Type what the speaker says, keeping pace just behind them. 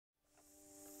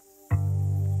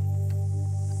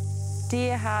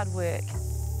Dear hard work,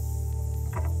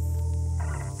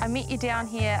 I met you down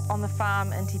here on the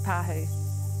farm in Te Pahu.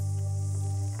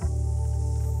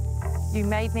 You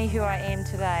made me who I am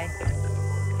today.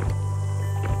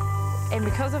 And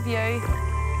because of you,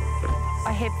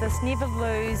 I have this never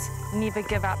lose, never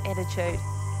give up attitude.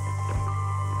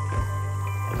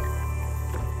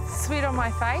 Sweat on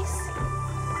my face,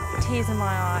 tears in my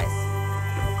eyes.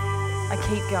 I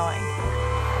keep going.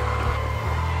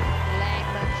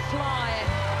 Langman flying.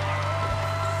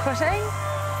 Quitting?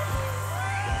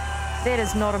 That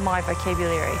is not in my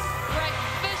vocabulary. Great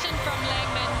vision from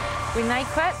Langman. When they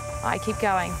quit, I keep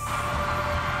going.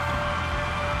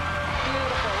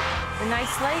 Beautiful. When they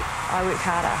sleep, I work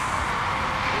harder.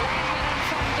 Langman and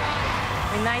from Don.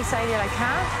 When they say that I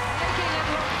can't, Making it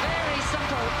look very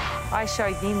simple. I show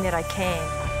them that I can.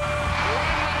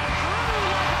 Langman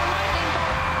through like a lightning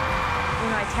bolt.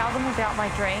 When I tell them about my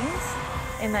dreams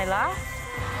and they laugh,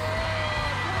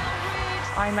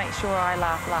 I make sure I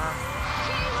laugh.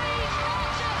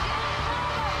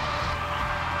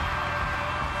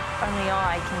 Only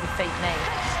I can defeat me.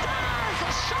 Stars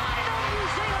are shining on New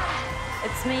Zealand.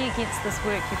 It's me against this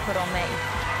work you put on me.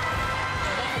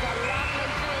 That was a lovely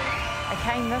thing. I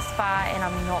came this far and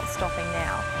I'm not stopping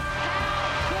now.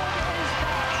 How good is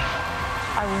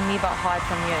that? I will never hide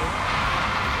from you.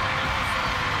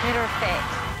 Matter of fact,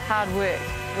 hard work,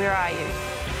 where are you?